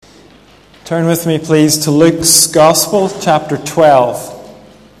Turn with me, please, to Luke's Gospel, chapter 12.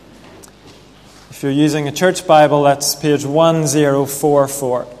 If you're using a church Bible, that's page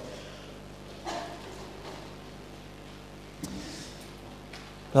 1044.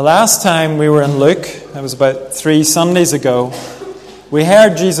 The last time we were in Luke, that was about 3 Sundays ago, we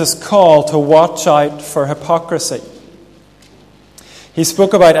heard Jesus' call to watch out for hypocrisy. He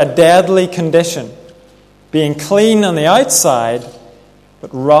spoke about a deadly condition, being clean on the outside, but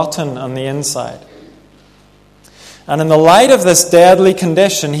rotten on the inside. And in the light of this deadly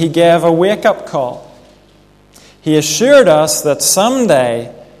condition, he gave a wake-up call. He assured us that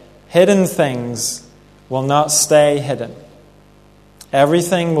someday hidden things will not stay hidden.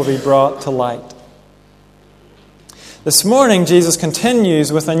 Everything will be brought to light. This morning, Jesus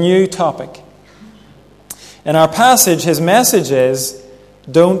continues with a new topic. In our passage, his message is,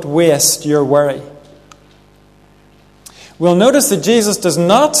 don't waste your worry. We'll notice that Jesus does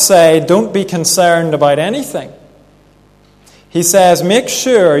not say, don't be concerned about anything. He says, make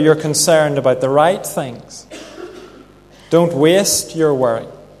sure you're concerned about the right things. Don't waste your worry.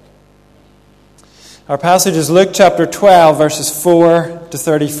 Our passage is Luke chapter 12, verses 4 to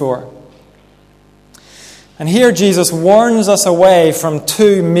 34. And here Jesus warns us away from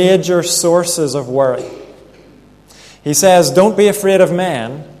 2 major sources of worry. He says, don't be afraid of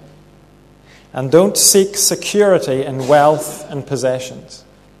man, and don't seek security in wealth and possessions.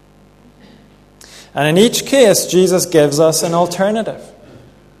 And in each case, Jesus gives us an alternative.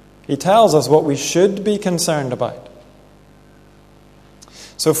 He tells us what we should be concerned about.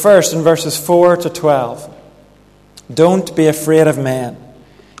 So first, in verses 4 to 12, don't be afraid of man.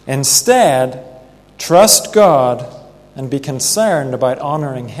 Instead, trust God and be concerned about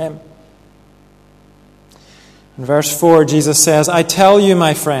honoring Him. In verse 4, Jesus says, I tell you,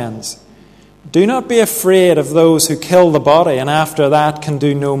 my friends, do not be afraid of those who kill the body and after that can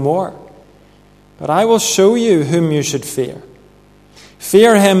do no more. But I will show you whom you should fear.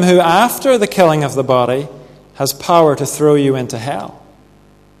 Fear him who after the killing of the body has power to throw you into hell.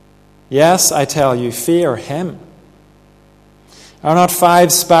 Yes, I tell you, fear him. Are not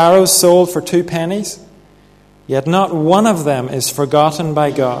 5 sparrows sold for 2 pennies? Yet not one of them is forgotten by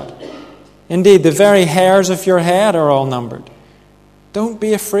God. Indeed, the very hairs of your head are all numbered. Don't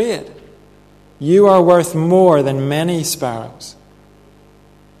be afraid. You are worth more than many sparrows.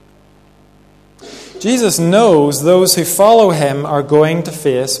 Jesus knows those who follow him are going to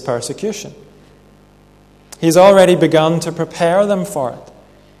face persecution. He's already begun to prepare them for it.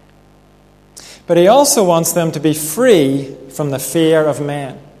 But he also wants them to be free from the fear of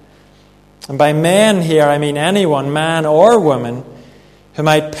men. And by men here, I mean anyone, man or woman, who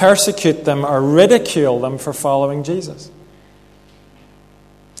might persecute them or ridicule them for following Jesus.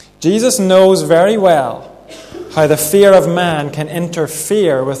 Jesus knows very well how the fear of man can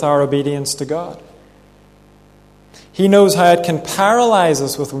interfere with our obedience to God. He knows how it can paralyze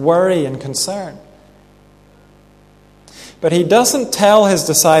us with worry and concern. But he doesn't tell his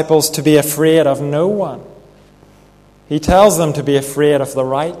disciples to be afraid of no one. He tells them to be afraid of the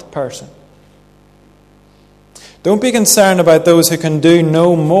right person. Don't be concerned about those who can do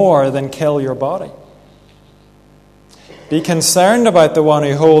no more than kill your body. Be concerned about the one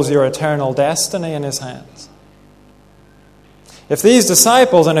who holds your eternal destiny in his hands. If these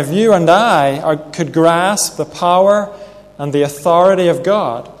disciples, and if you and I could grasp the power and the authority of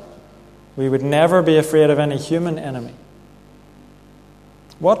God, we would never be afraid of any human enemy.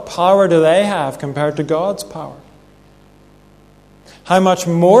 What power do they have compared to God's power? How much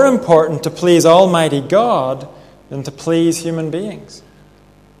more important to please Almighty God than to please human beings?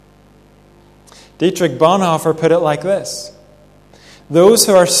 Dietrich Bonhoeffer put it like this: those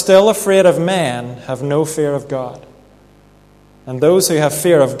who are still afraid of man have no fear of God. And those who have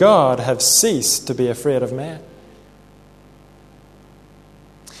fear of God have ceased to be afraid of man.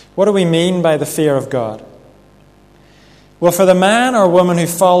 What do we mean by the fear of God? Well, for the man or woman who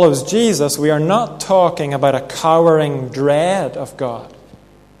follows Jesus, we are not talking about a cowering dread of God.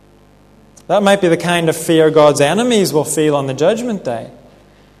 That might be the kind of fear God's enemies will feel on the judgment day.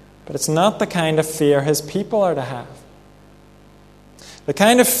 But it's not the kind of fear his people are to have. The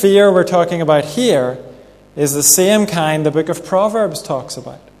kind of fear we're talking about here is the same kind the book of Proverbs talks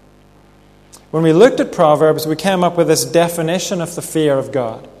about. When we looked at Proverbs, we came up with this definition of the fear of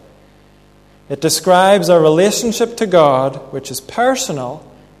God. It describes our relationship to God, which is personal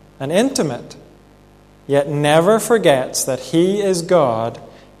and intimate, yet never forgets that He is God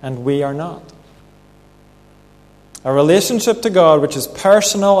and we are not. A relationship to God which is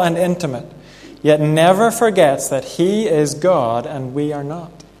personal and intimate, yet never forgets that He is God and we are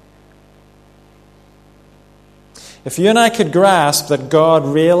not. If you and I could grasp that God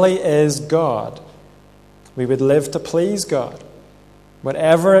really is God, we would live to please God,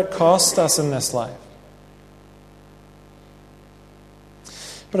 whatever it costs us in this life.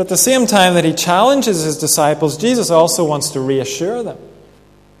 But at the same time that he challenges his disciples, Jesus also wants to reassure them.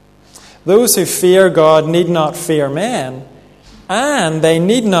 Those who fear God need not fear man, and they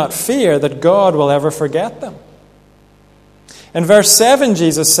need not fear that God will ever forget them. In verse 7,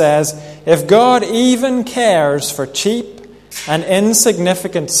 Jesus says, if God even cares for cheap and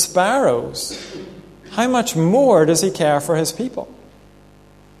insignificant sparrows, how much more does he care for his people?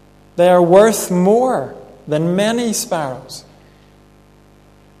 They are worth more than many sparrows.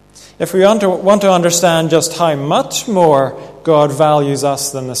 If we want to understand just how much more God values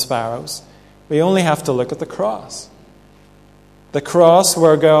us than the sparrows, we only have to look at the cross. The cross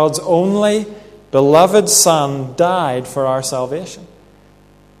where God's only beloved Son died for our salvation.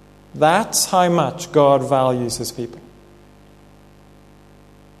 That's how much God values his people.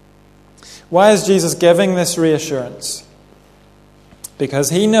 Why is Jesus giving this reassurance?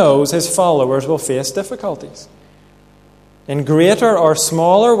 Because he knows his followers will face difficulties. In greater or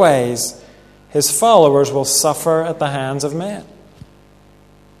smaller ways, his followers will suffer at the hands of men.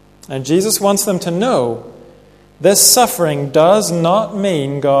 And Jesus wants them to know this suffering does not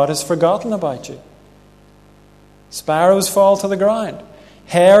mean God has forgotten about you. Sparrows fall to the ground.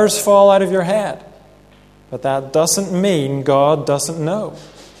 Hairs fall out of your head. But that doesn't mean God doesn't know.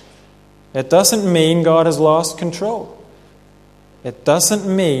 It doesn't mean God has lost control. It doesn't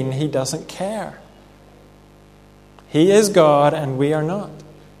mean he doesn't care. He is God and we are not.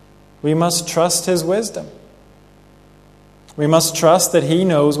 We must trust his wisdom. We must trust that he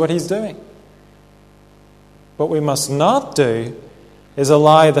knows what he's doing. What we must not do is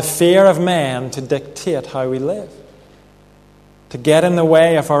allow the fear of man to dictate how we live, to get in the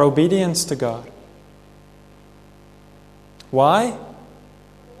way of our obedience to God. Why?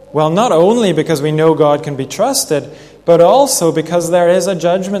 Well, not only because we know God can be trusted, but also because there is a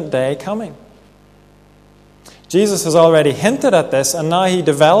judgment day coming. Jesus has already hinted at this, and now he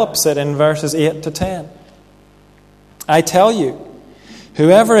develops it in verses 8 to 10. I tell you,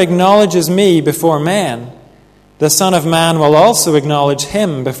 whoever acknowledges me before man, the Son of Man will also acknowledge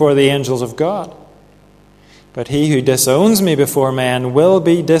him before the angels of God. But he who disowns me before man will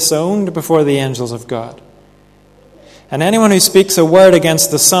be disowned before the angels of God. And anyone who speaks a word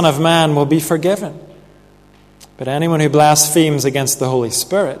against the Son of Man will be forgiven. But anyone who blasphemes against the Holy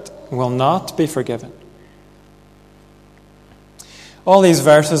Spirit will not be forgiven. All these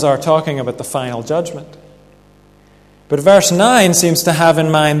verses are talking about the final judgment. But verse 9 seems to have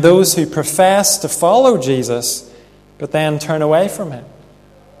in mind those who profess to follow Jesus, but then turn away from him.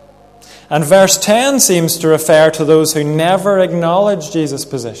 And verse 10 seems to refer to those who never acknowledge Jesus'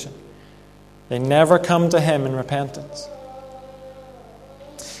 position. They never come to him in repentance.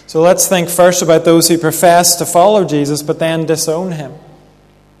 So let's think first about those who profess to follow Jesus, but then disown him.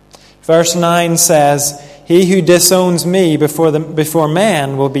 Verse 9 says, he who disowns me before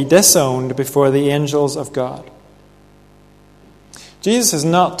man will be disowned before the angels of God. Jesus is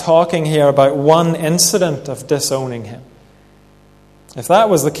not talking here about one incident of disowning him. If that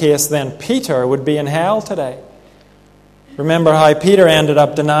was the case, then Peter would be in hell today. Remember how Peter ended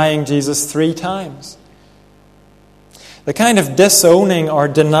up denying Jesus 3 times. The kind of disowning or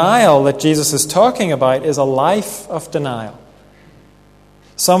denial that Jesus is talking about is a life of denial.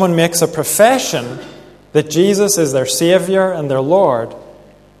 Someone makes a profession that Jesus is their Savior and their Lord,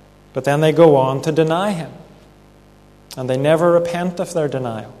 but then they go on to deny him. And they never repent of their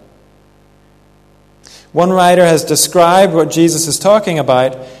denial. One writer has described what Jesus is talking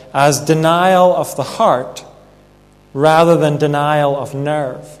about as denial of the heart rather than denial of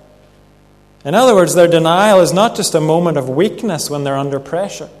nerve. In other words, their denial is not just a moment of weakness when they're under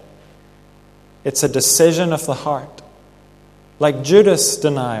pressure. It's a decision of the heart. Like Judas'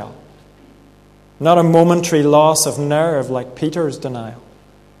 denial. Not a momentary loss of nerve like Peter's denial.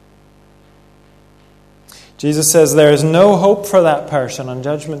 Jesus says there is no hope for that person on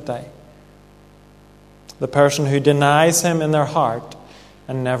Judgment Day. The person who denies him in their heart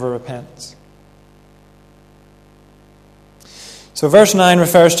and never repents. So verse 9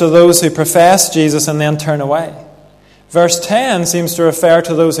 refers to those who profess Jesus and then turn away. Verse 10 seems to refer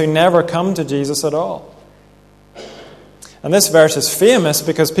to those who never come to Jesus at all. And this verse is famous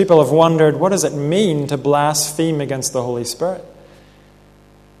because people have wondered, what does it mean to blaspheme against the Holy Spirit?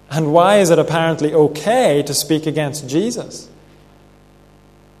 And why is it apparently okay to speak against Jesus?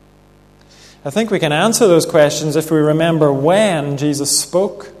 I think we can answer those questions if we remember when Jesus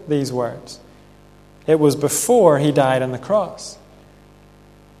spoke these words. It was before he died on the cross.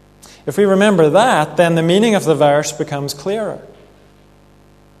 If we remember that, then the meaning of the verse becomes clearer.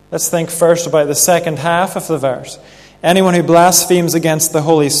 Let's think first about the second half of the verse. Anyone who blasphemes against the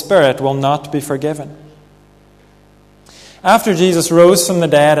Holy Spirit will not be forgiven. After Jesus rose from the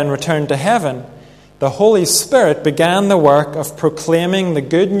dead and returned to heaven, the Holy Spirit began the work of proclaiming the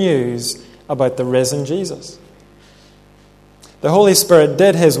good news about the risen Jesus. The Holy Spirit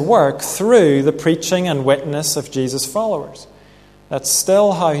did his work through the preaching and witness of Jesus' followers. That's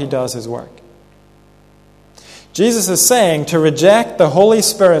still how he does his work. Jesus is saying to reject the Holy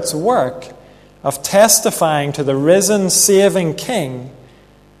Spirit's work of testifying to the risen, saving King,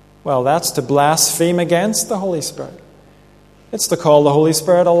 well, that's to blaspheme against the Holy Spirit. It's to call the Holy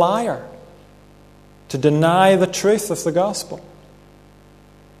Spirit a liar, to deny the truth of the gospel.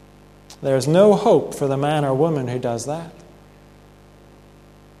 There is no hope for the man or woman who does that.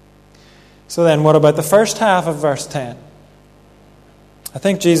 So then, what about the first half of verse 10? I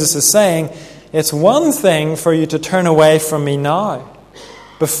think Jesus is saying, it's one thing for you to turn away from me now,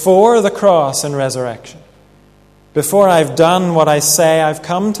 before the cross and resurrection, before I've done what I say I've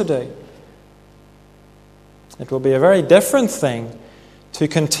come to do. It will be a very different thing to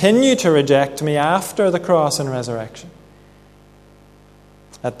continue to reject me after the cross and resurrection.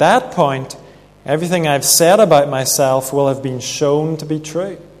 At that point, everything I've said about myself will have been shown to be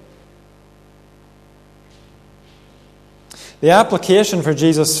true. The application for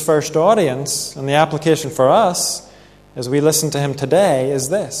Jesus' first audience, and the application for us as we listen to him today, is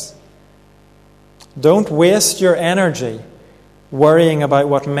this. Don't waste your energy worrying about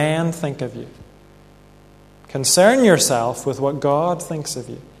what men think of you. Concern yourself with what God thinks of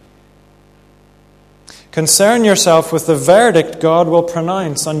you. Concern yourself with the verdict God will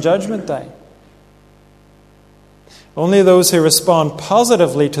pronounce on Judgment Day. Only those who respond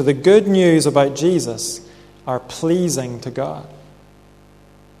positively to the good news about Jesus are pleasing to God.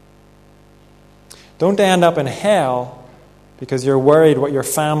 Don't end up in hell because you're worried what your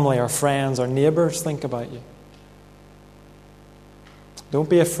family or friends or neighbors think about you. Don't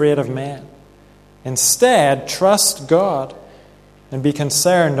be afraid of men. Instead, trust God and be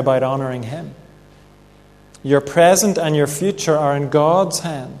concerned about honoring him. Your present and your future are in God's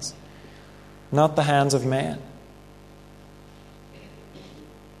hands, not the hands of man.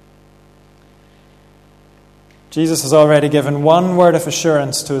 Jesus has already given one word of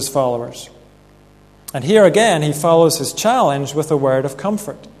assurance to his followers. And here again, he follows his challenge with a word of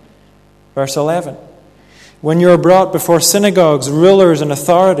comfort. Verse 11. When you are brought before synagogues, rulers, and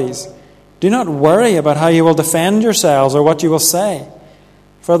authorities, do not worry about how you will defend yourselves or what you will say,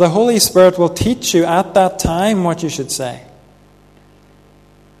 for the Holy Spirit will teach you at that time what you should say.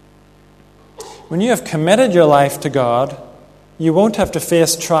 When you have committed your life to God, you won't have to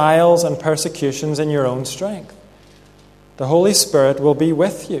face trials and persecutions in your own strength. The Holy Spirit will be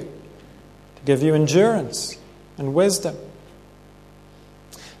with you to give you endurance and wisdom.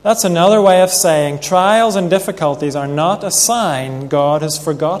 That's another way of saying trials and difficulties are not a sign God has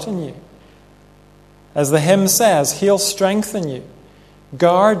forgotten you. As the hymn says, he'll strengthen you,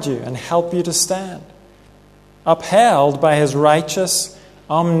 guard you, and help you to stand, upheld by his righteous,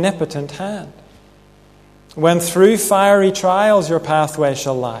 omnipotent hand. When through fiery trials your pathway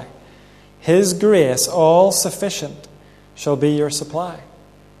shall lie, his grace, all sufficient, shall be your supply.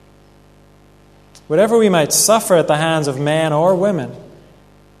 Whatever we might suffer at the hands of men or women,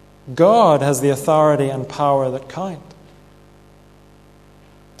 God has the authority and power that count.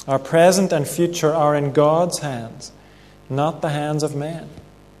 Our present and future are in God's hands, not the hands of man.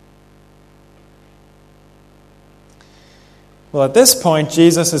 Well, at this point,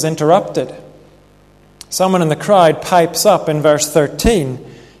 Jesus is interrupted. Someone in the crowd pipes up in verse 13,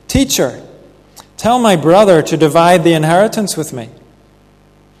 "Teacher, tell my brother to divide the inheritance with me."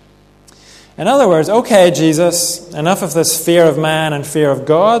 In other words, okay, Jesus, enough of this fear of man and fear of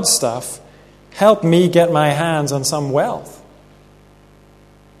God stuff. Help me get my hands on some wealth.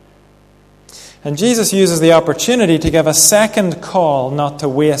 And Jesus uses the opportunity to give a second call not to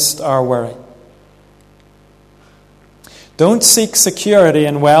waste our worry. Don't seek security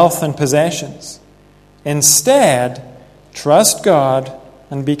in wealth and possessions. Instead, trust God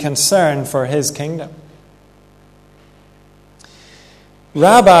and be concerned for his kingdom.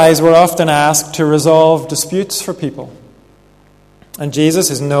 Rabbis were often asked to resolve disputes for people. And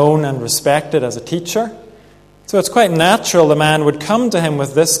Jesus is known and respected as a teacher, so it's quite natural the man would come to him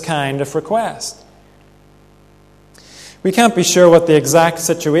with this kind of request. We can't be sure what the exact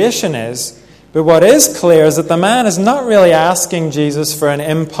situation is, but what is clear is that the man is not really asking Jesus for an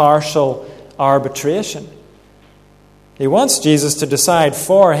impartial arbitration. He wants Jesus to decide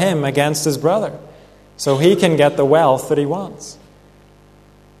for him against his brother, so he can get the wealth that he wants.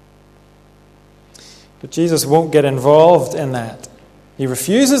 But Jesus won't get involved in that. He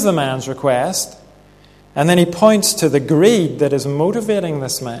refuses the man's request, and then he points to the greed that is motivating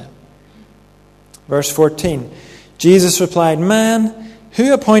this man. Verse 14, Jesus replied, "Man,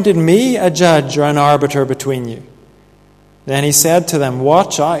 who appointed me a judge or an arbiter between you?" Then he said to them,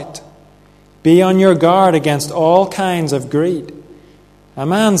 "Watch out. Be on your guard against all kinds of greed. A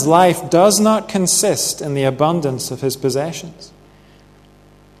man's life does not consist in the abundance of his possessions."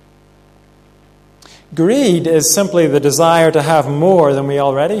 Greed is simply the desire to have more than we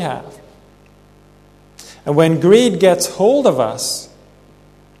already have. And when greed gets hold of us,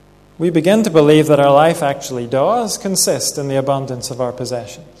 we begin to believe that our life actually does consist in the abundance of our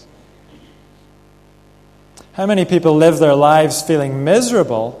possessions. How many people live their lives feeling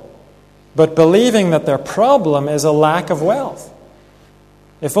miserable, but believing that their problem is a lack of wealth?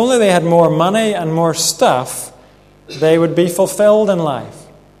 If only they had more money and more stuff, they would be fulfilled in life,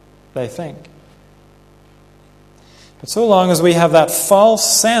 they think. But so long as we have that false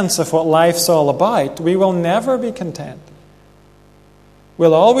sense of what life's all about, we will never be content.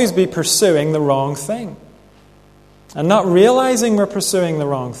 We'll always be pursuing the wrong thing and not realizing we're pursuing the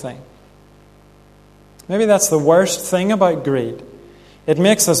wrong thing. Maybe that's the worst thing about greed. It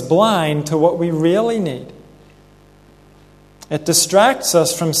makes us blind to what we really need. It distracts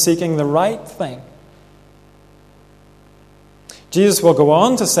us from seeking the right thing. Jesus will go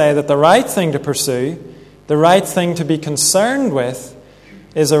on to say that the right thing to pursue, the right thing to be concerned with,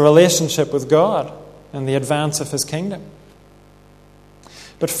 is a relationship with God and the advance of His kingdom.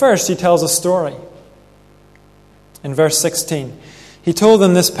 But first, he tells a story. In verse 16, he told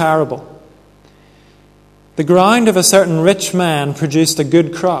them this parable. The ground of a certain rich man produced a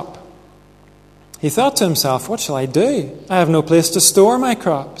good crop. He thought to himself, "What shall I do? I have no place to store my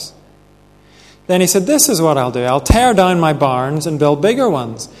crops." Then he said, "This is what I'll do. I'll tear down my barns and build bigger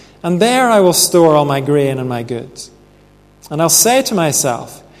ones, and there I will store all my grain and my goods. And I'll say to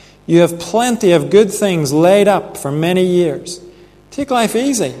myself, you have plenty of good things laid up for many years. Take life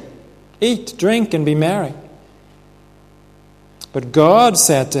easy. Eat, drink, and be merry." But God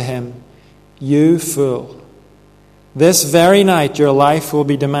said to him, "You fool, this very night your life will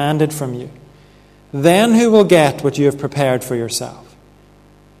be demanded from you. Then who will get what you have prepared for yourself?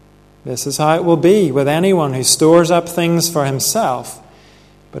 This is how it will be with anyone who stores up things for himself,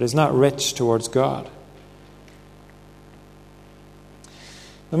 but is not rich towards God."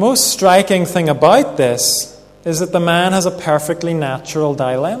 The most striking thing about this is that the man has a perfectly natural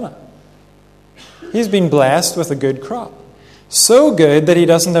dilemma. He's been blessed with a good crop, so good that he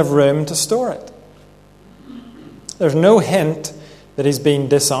doesn't have room to store it. There's no hint that he's been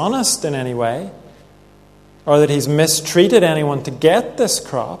dishonest in any way, or that he's mistreated anyone to get this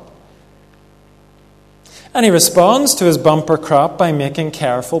crop. And he responds to his bumper crop by making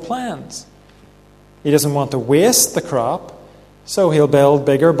careful plans. He doesn't want to waste the crop, so he'll build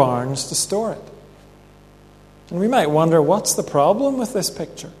bigger barns to store it. And we might wonder, what's the problem with this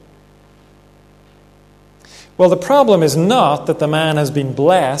picture? Well, the problem is not that the man has been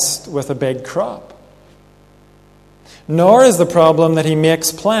blessed with a big crop. Nor is the problem that he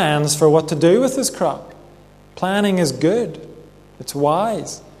makes plans for what to do with his crop. Planning is good. It's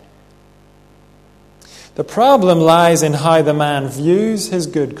wise. The problem lies in how the man views his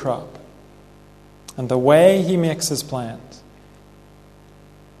good crop and the way he makes his plans.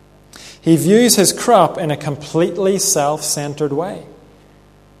 He views his crop in a completely self-centered way.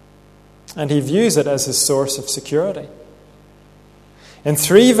 And he views it as his source of security. In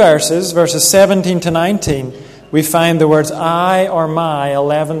 3 verses, verses 17 to 19, we find the words "I" or "my"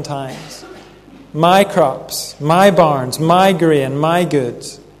 11 times. My crops, my barns, my grain, my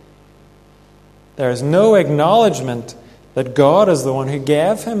goods. There is no acknowledgement that God is the one who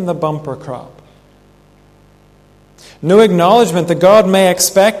gave him the bumper crop. No acknowledgement that God may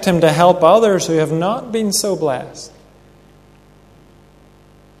expect him to help others who have not been so blessed.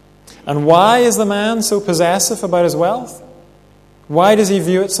 And why is the man so possessive about his wealth? Why does he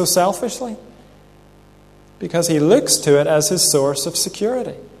view it so selfishly? Because he looks to it as his source of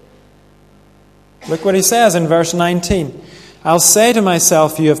security. Look what he says in verse 19. "I'll say to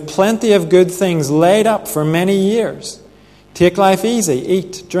myself, you have plenty of good things laid up for many years. Take life easy,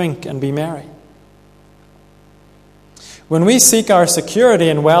 eat, drink, and be merry." When we seek our security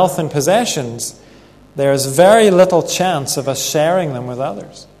in wealth and possessions, there is very little chance of us sharing them with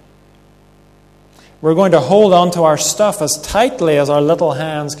others. We're going to hold on to our stuff as tightly as our little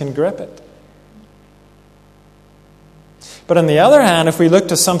hands can grip it. But on the other hand, if we look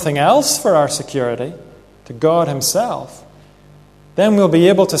to something else for our security, to God Himself, then we'll be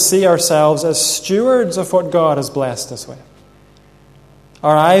able to see ourselves as stewards of what God has blessed us with.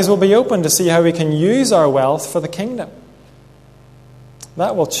 Our eyes will be open to see how we can use our wealth for the kingdom.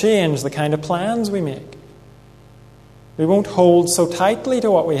 That will change the kind of plans we make. We won't hold so tightly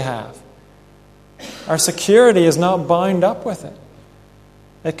to what we have. Our security is not bound up with it.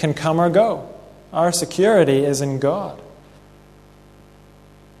 It can come or go. Our security is in God.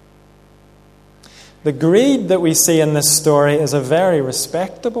 The greed that we see in this story is a very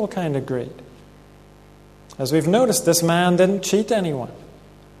respectable kind of greed. As we've noticed, this man didn't cheat anyone.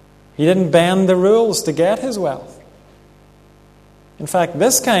 He didn't bend the rules to get his wealth. In fact,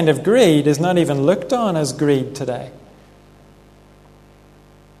 this kind of greed is not even looked on as greed today.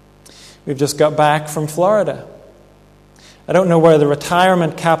 We've just got back from Florida. I don't know where the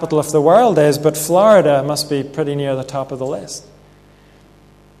retirement capital of the world is, but Florida must be pretty near the top of the list.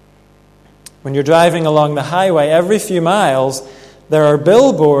 When you're driving along the highway, every few miles, there are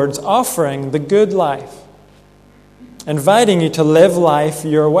billboards offering the good life, inviting you to live life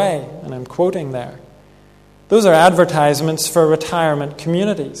your way. And I'm quoting there. Those are advertisements for retirement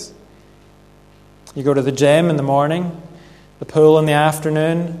communities. You go to the gym in the morning, the pool in the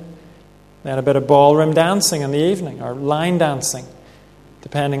afternoon, then a bit of ballroom dancing in the evening, or line dancing,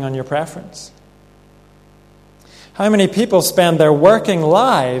 depending on your preference. How many people spend their working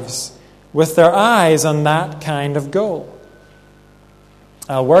lives with their eyes on that kind of goal?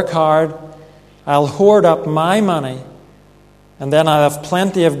 I'll work hard, I'll hoard up my money, and then I'll have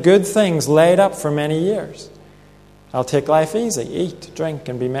plenty of good things laid up for many years. I'll take life easy, eat, drink,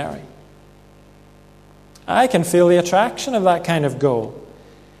 and be merry. I can feel the attraction of that kind of goal,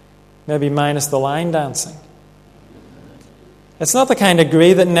 maybe minus the line dancing. It's not the kind of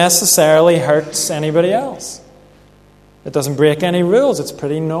greed that necessarily hurts anybody else. It doesn't break any rules. It's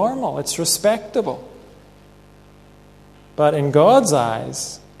pretty normal. It's respectable. But in God's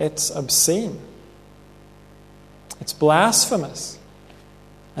eyes, it's obscene. It's blasphemous.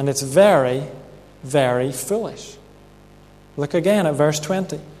 And it's very, very foolish. Look again at verse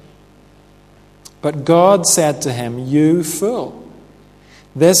 20. But God said to him, "You fool,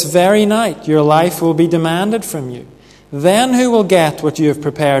 this very night your life will be demanded from you. Then who will get what you have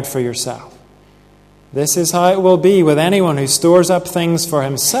prepared for yourself? This is how it will be with anyone who stores up things for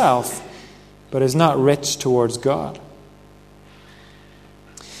himself, but is not rich towards God."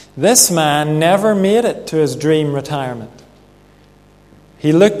 This man never made it to his dream retirement.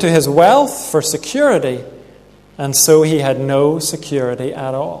 He looked to his wealth for security, and so he had no security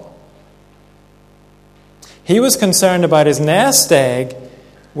at all. He was concerned about his nest egg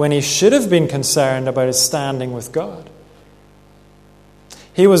when he should have been concerned about his standing with God.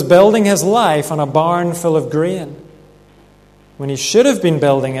 He was building his life on a barn full of grain when he should have been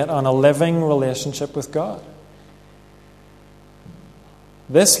building it on a living relationship with God.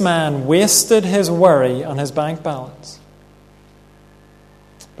 This man wasted his worry on his bank balance.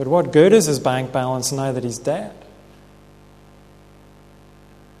 But what good is his bank balance now that he's dead?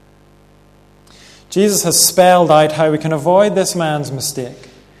 Jesus has spelled out how we can avoid this man's mistake.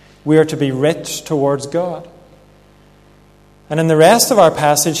 We are to be rich towards God. And in the rest of our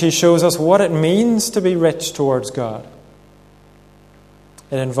passage, he shows us what it means to be rich towards God.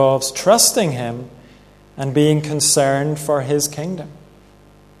 It involves trusting him and being concerned for his kingdom.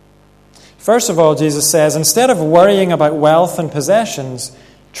 First of all, Jesus says, instead of worrying about wealth and possessions,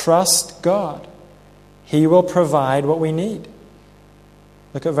 trust God. He will provide what we need.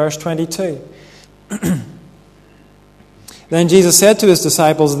 Look at verse 22. Then Jesus said to his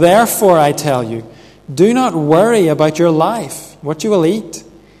disciples, "Therefore I tell you, do not worry about your life, what you will eat,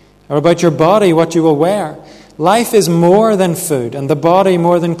 or about your body, what you will wear. Life is more than food, and the body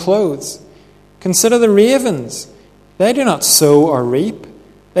more than clothes. Consider the ravens. They do not sow or reap.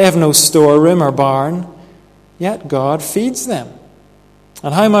 They have no storeroom or barn, yet God feeds them.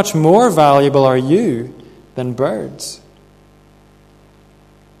 And how much more valuable are you than birds?"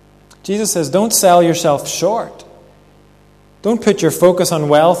 Jesus says, don't sell yourself short. Don't put your focus on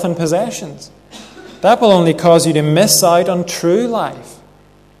wealth and possessions. That will only cause you to miss out on true life.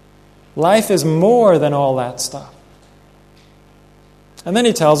 Life is more than all that stuff. And then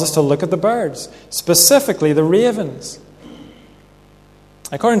he tells us to look at the birds, specifically the ravens.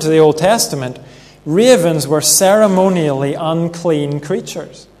 According to the Old Testament, ravens were ceremonially unclean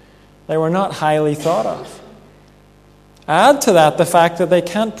creatures. They were not highly thought of. Add to that the fact that they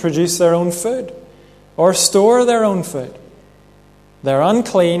can't produce their own food or store their own food. They're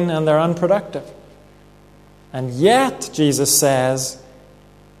unclean and they're unproductive. And yet, Jesus says,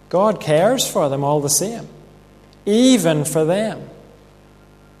 God cares for them all the same, even for them.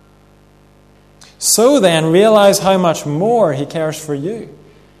 So then, realize how much more he cares for you,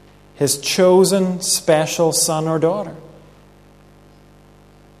 his chosen, special son or daughter.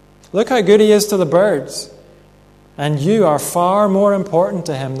 Look how good He is to the birds. And you are far more important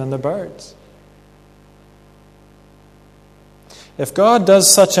to Him than the birds. If God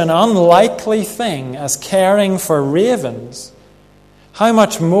does such an unlikely thing as caring for ravens, how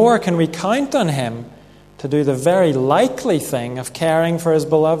much more can we count on Him to do the very likely thing of caring for His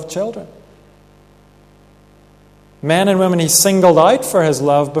beloved children? Men and women He singled out for His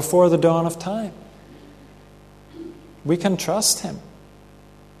love before the dawn of time. We can trust Him.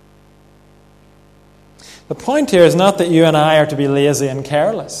 The point here is not that you and I are to be lazy and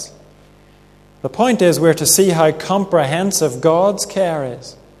careless. The point is we're to see how comprehensive God's care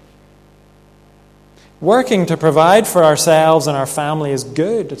is. Working to provide for ourselves and our family is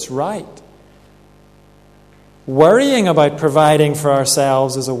good. It's right. Worrying about providing for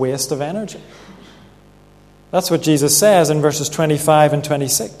ourselves is a waste of energy. That's what Jesus says in verses 25 and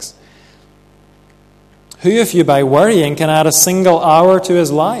 26. Who, if you by worrying can add a single hour to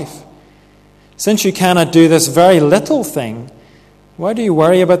his life? Since you cannot do this very little thing, why do you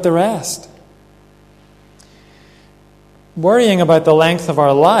worry about the rest? Worrying about the length of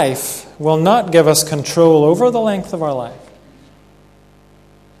our life will not give us control over the length of our life.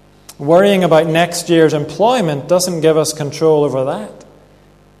 Worrying about next year's employment doesn't give us control over that.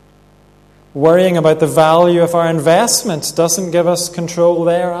 Worrying about the value of our investments doesn't give us control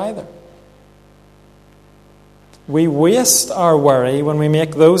there either. We waste our worry when we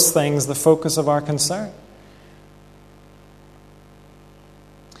make those things the focus of our concern.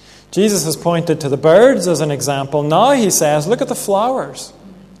 Jesus has pointed to the birds as an example. Now He says, look at the flowers.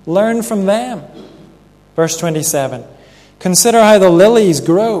 Learn from them. Verse 27. Consider how the lilies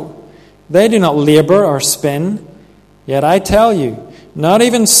grow. They do not labor or spin. Yet I tell you, not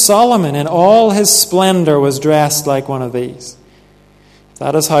even Solomon in all his splendor was dressed like one of these.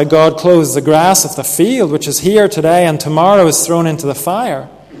 That is how God clothes the grass of the field, which is here today and tomorrow is thrown into the fire.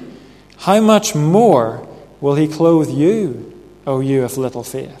 How much more will He clothe you, O you of little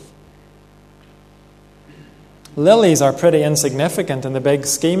faith? Lilies are pretty insignificant in the big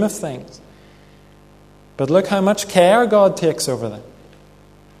scheme of things. But look how much care God takes over them.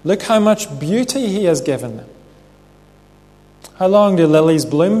 Look how much beauty He has given them. How long do lilies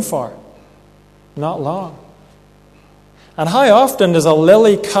bloom for? Not long. And how often does a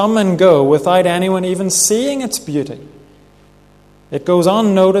lily come and go without anyone even seeing its beauty? It goes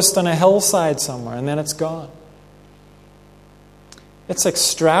unnoticed on a hillside somewhere and then it's gone. It's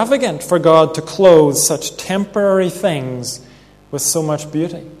extravagant for God to clothe such temporary things with so much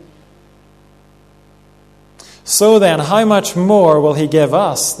beauty. So then, how much more will He give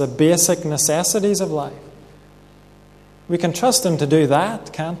us the basic necessities of life? We can trust Him to do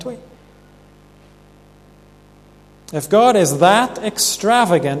that, can't we? If God is that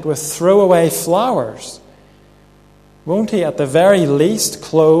extravagant with throwaway flowers, won't He at the very least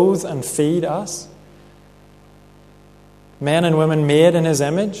clothe and feed us? Men and women made in His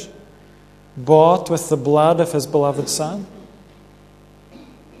image, bought with the blood of His beloved Son.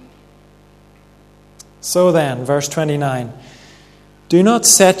 So then, verse 29, do not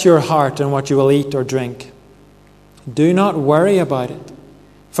set your heart on what you will eat or drink. Do not worry about it,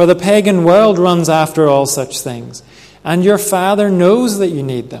 for the pagan world runs after all such things, and your Father knows that you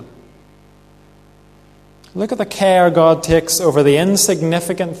need them. Look at the care God takes over the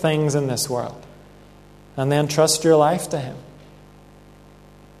insignificant things in this world, and then trust your life to Him.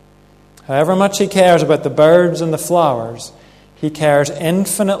 However much He cares about the birds and the flowers, He cares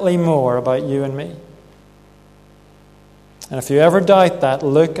infinitely more about you and me. And if you ever doubt that,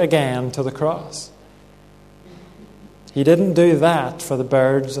 look again to the cross. He didn't do that for the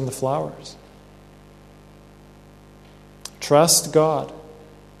birds and the flowers. Trust God.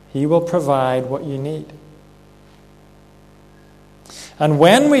 He will provide what you need. And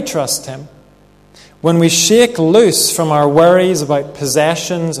when we trust Him, when we shake loose from our worries about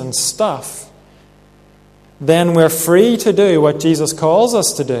possessions and stuff, then we're free to do what Jesus calls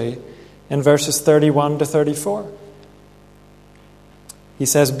us to do in verses 31 to 34. He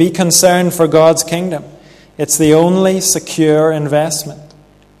says, be concerned for God's kingdom. It's the only secure investment.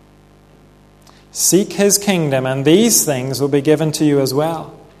 Seek His kingdom, and these things will be given to you as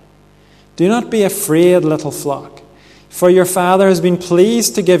well. Do not be afraid, little flock, for your Father has been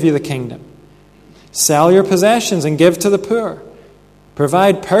pleased to give you the kingdom. Sell your possessions and give to the poor.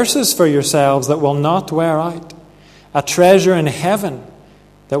 Provide purses for yourselves that will not wear out, a treasure in heaven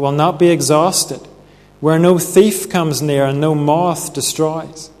that will not be exhausted, where no thief comes near and no moth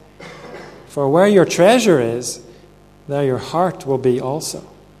destroys. For where your treasure is, there your heart will be also.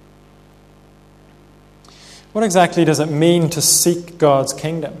 What exactly does it mean to seek God's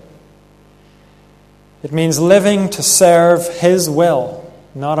kingdom? It means living to serve His will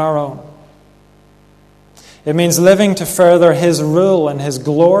not our own. It means living to further His rule and His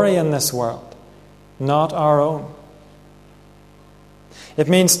glory in this world, not our own. It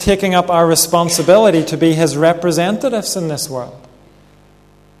means taking up our responsibility to be His representatives in this world.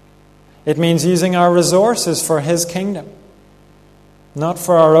 It means using our resources for His kingdom, not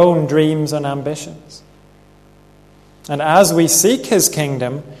for our own dreams and ambitions. And as we seek His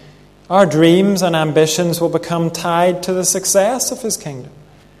kingdom, our dreams and ambitions will become tied to the success of His kingdom.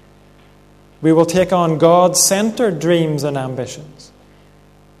 We will take on God-centered dreams and ambitions,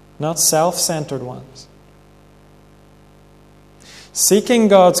 not self-centered ones. Seeking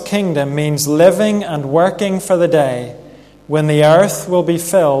God's kingdom means living and working for the day when the earth will be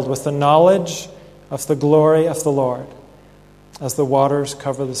filled with the knowledge of the glory of the Lord as the waters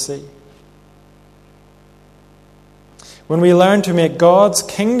cover the sea. When we learn to make God's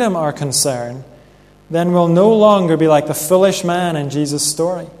kingdom our concern, then we'll no longer be like the foolish man in Jesus'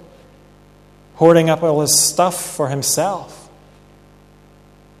 story, hoarding up all his stuff for himself.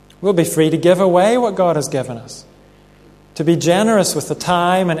 We'll be free to give away what God has given us, to be generous with the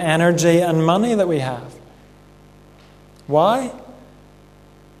time and energy and money that we have. Why?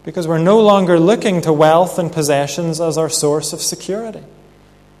 Because we're no longer looking to wealth and possessions as our source of security.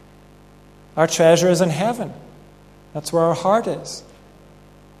 Our treasure is in heaven. That's where our heart is.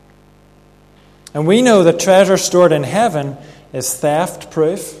 And we know that treasure stored in heaven is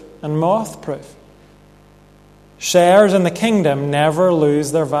theft-proof and moth-proof. Shares in the kingdom never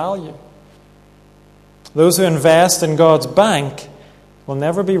lose their value. Those who invest in God's bank will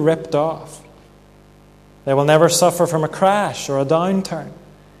never be ripped off. They will never suffer from a crash or a downturn.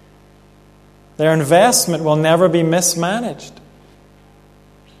 Their investment will never be mismanaged.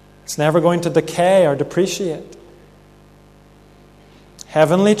 It's never going to decay or depreciate.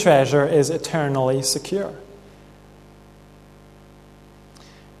 Heavenly treasure is eternally secure.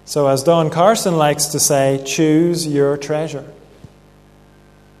 So as Don Carson likes to say, choose your treasure.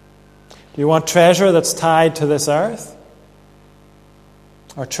 Do you want treasure that's tied to this earth?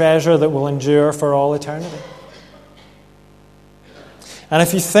 Or treasure that will endure for all eternity? And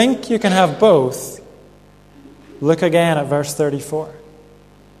if you think you can have both, look again at verse 34.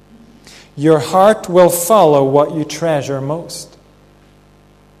 Your heart will follow what you treasure most.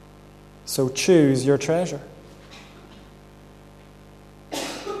 So choose your treasure.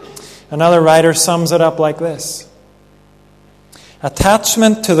 Another writer sums it up like this.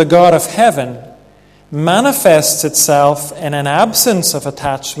 Attachment to the God of heaven manifests itself in an absence of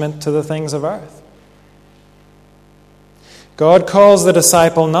attachment to the things of earth. God calls the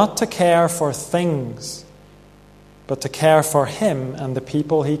disciple not to care for things, but to care for Him and the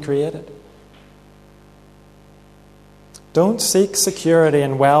people He created. Don't seek security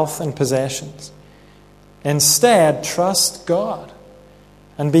in wealth and possessions. Instead, trust God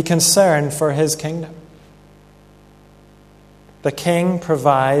and be concerned for His kingdom. The King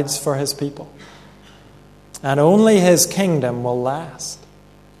provides for His people, and only His kingdom will last.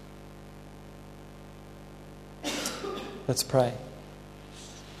 Let's pray.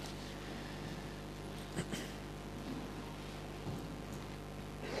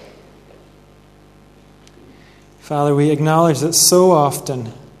 Father, we acknowledge that so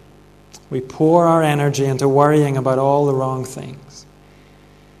often we pour our energy into worrying about all the wrong things.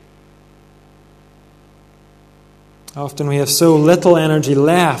 Often we have so little energy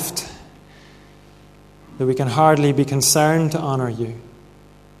left that we can hardly be concerned to honor You,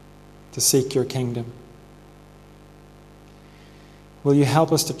 to seek Your kingdom. Will You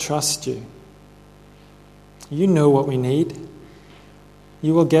help us to trust You? You know what we need.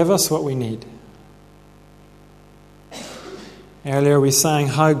 You will give us what we need. Earlier we sang,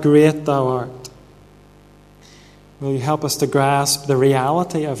 How Great Thou Art. Will You help us to grasp the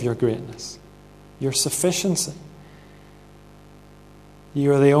reality of Your greatness, Your sufficiency?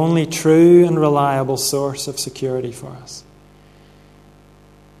 You are the only true and reliable source of security for us.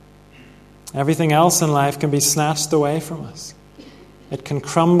 Everything else in life can be snatched away from us. It can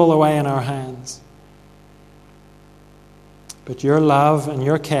crumble away in our hands. But Your love and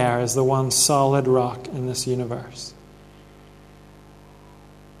Your care is the one solid rock in this universe.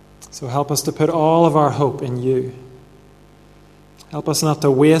 So help us to put all of our hope in You. Help us not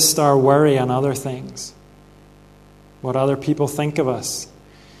to waste our worry on other things, what other people think of us,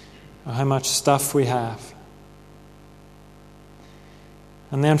 or how much stuff we have.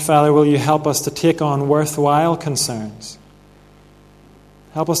 And then, Father, will You help us to take on worthwhile concerns?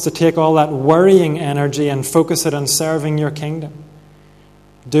 Help us to take all that worrying energy and focus it on serving Your kingdom,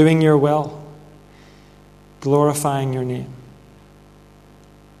 doing Your will, glorifying Your name.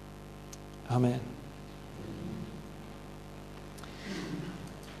 Amen.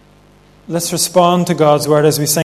 let's respond to God's word as we sing.